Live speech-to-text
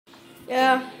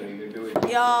Yeah.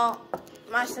 Y'all,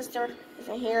 my sister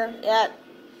isn't here yet.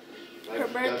 Her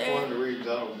birthday. That's one of the reasons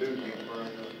I don't do deep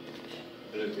frying.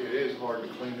 But it is hard to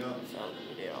clean up. So,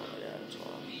 yeah, that's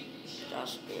why.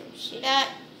 That's good. See that?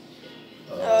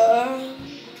 I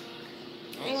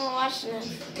ain't gonna watch this.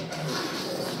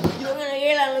 You gonna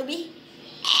hear that, Luby?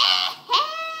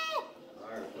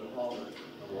 Alright, put a holler.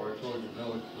 I've already told you no,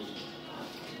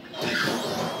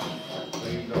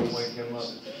 please don't wake him up.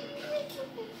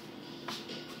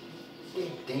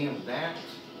 Damn that.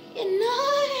 You're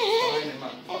not. Flying in my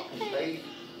fucking face.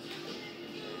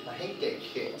 I hate that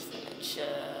shit.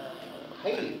 I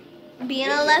hate it. Being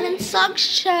 11 sucks,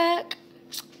 check.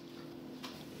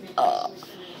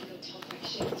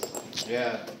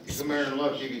 Yeah, come here and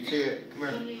look, you can see it.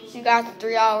 Come here. You got the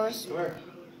 3 hours. Come here.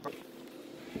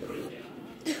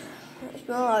 It's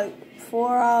been like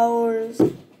 4 hours.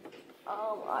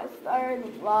 I started the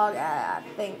vlog at, I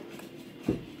think,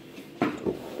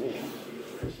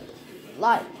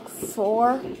 like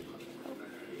 4.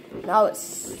 Now it's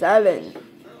 7.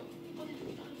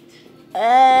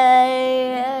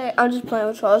 Hey, I'm just playing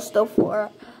with y'all. It's still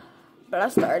 4. But I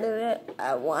started it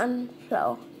at 1,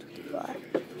 so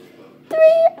 3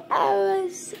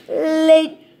 hours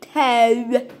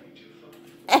later.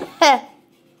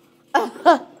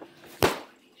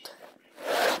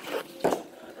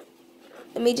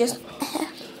 Let me just.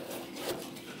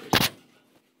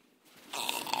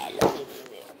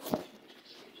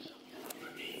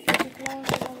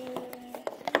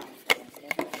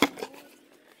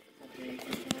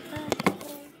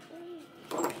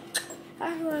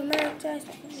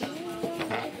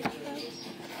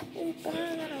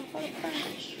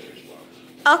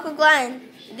 Uncle Glenn,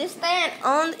 this stand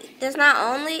does not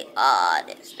only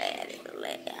this stand is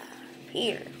lit.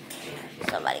 Peter.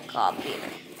 Somebody called Peter.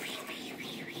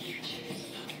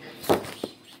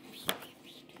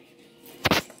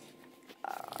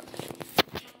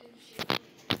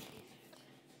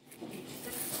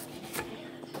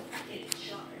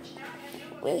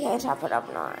 We can't top it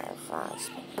up now if I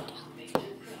spend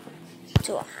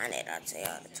to 100. I'd say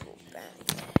out of 2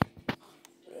 bags.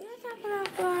 We can't top it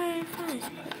up now if I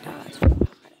spend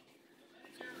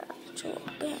 $2.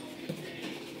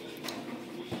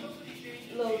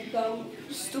 Little dumb,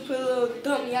 stupid little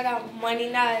dummy. I got money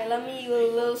now. Let me, you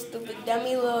little stupid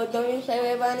dummy, little dummy. Play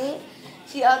with bunny.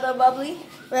 See other bubbly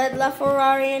red left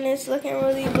Ferrari and it's looking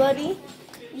really bloody.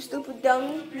 You stupid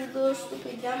dummy, you little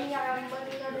stupid dummy. I got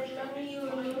money now. Let me, you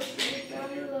little stupid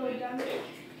dummy, little dummy.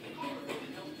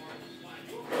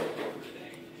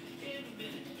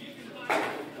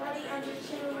 Buddy, I'm just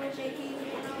chilling with JP.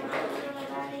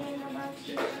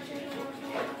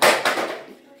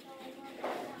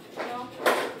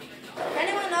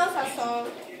 Song.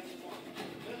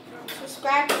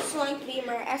 Subscribe to Soink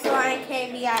Bimer,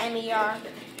 SOINKBIMER.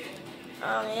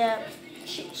 Yeah,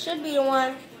 should be the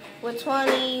one with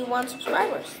 21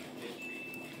 subscribers.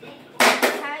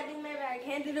 I do maybe I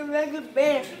can't do the regular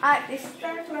band. This is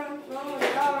start from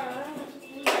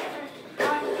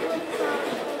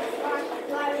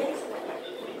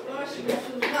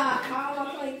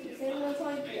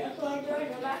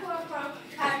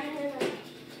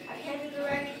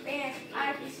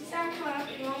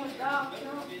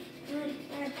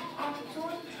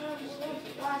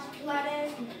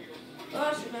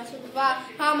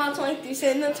how am I 23?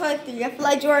 Sitting on 23. I feel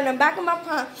like Jordan. I'm back in my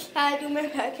prime. I do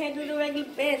maybe I can't do the regular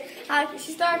band.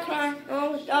 She started crying.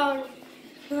 Oh my dog.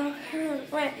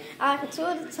 I can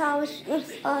tour the time. She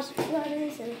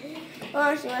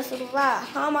messed with the vibe.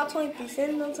 How am I 23?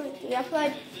 Sitting on 23. I feel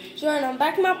like Jordan. I'm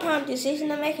back in my prime.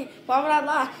 Decision I'm making. Why would I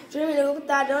lie? Dreaming of what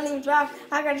I don't even drive.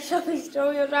 I got to show this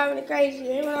story. You're driving it crazy.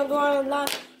 Even when I'm going online.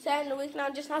 Saturday in the week, and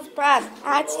I'm just not surprised.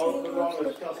 I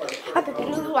could do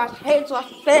news watch, haters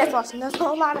watch, fans watching. That's a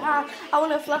whole lot of eyes. I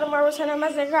want to flood them over, send a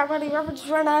message, grab ready, reference,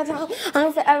 run out of time. I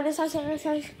don't for evidence, I say,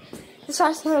 this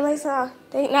starts to make sound.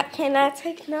 They cannot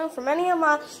take no from any of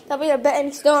mine. They'll be a bet and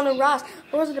he's still on the rise.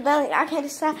 Where's the belly? I can't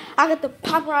decide. I got the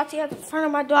paparazzi at the front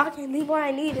of my door. I can't leave where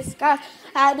I need to disguise.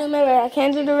 I do maybe I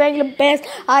can't do the regular best.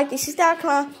 I like this. She start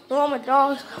crying. No, my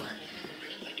dogs.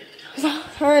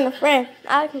 Her and a friend.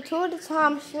 I can tour the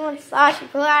time. She on the side. She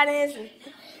pull out his and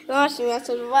she went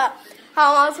to the rock.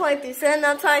 How am I 23? Sitting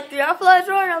on 23. I feel like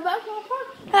Jordan. I'm back on park.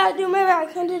 I do maybe I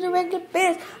can do the regular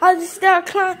best. I just start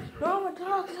crying. No, my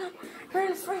dogs. Her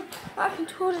and a friend. I can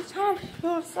tour the time. She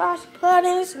on the side. She pull out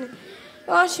his and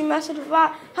she messed with the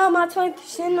rock. How am I 23?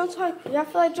 Sitting on 23. I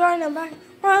feel like Jordan. I'm back on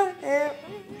park.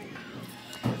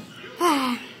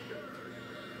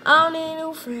 I don't need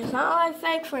new friends. I don't like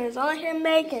fake friends. I don't hear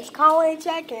makings. Can't wait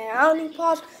checking. I don't need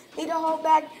pause. Need a whole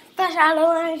bag. Fresh out of the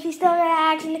line, she still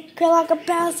got action to kill like a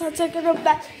pass. I took her to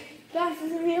back.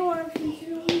 Passes if you want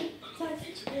to.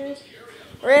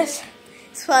 Wrist.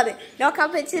 It's funny. No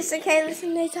competition, can't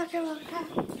listen. They talking about that.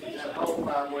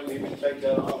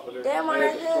 Damn,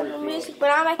 I hear the music,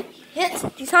 but I'm like, hits.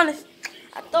 He's honest.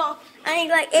 I thought I ain't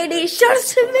like AD. Shut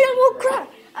us to me, I won't cry.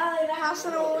 I like the house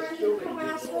in the morning.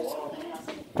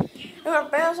 And my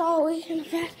friends all week in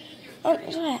the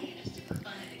back.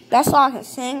 That's all I can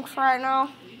sing for right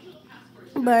now.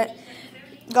 But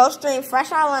go stream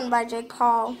Fresh Island by J.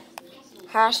 Paul.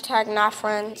 Hashtag not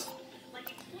friends.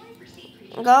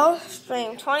 Go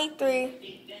stream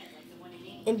 23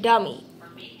 and Dummy.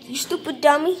 You stupid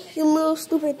dummy. You little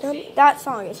stupid dummy. That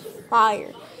song is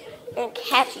fire. And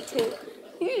catchy too.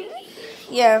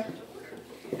 Yeah.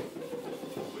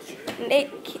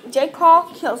 J.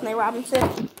 Paul kills Nate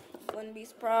Robinson. Wouldn't be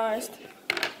surprised.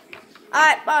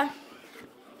 Alright, bye.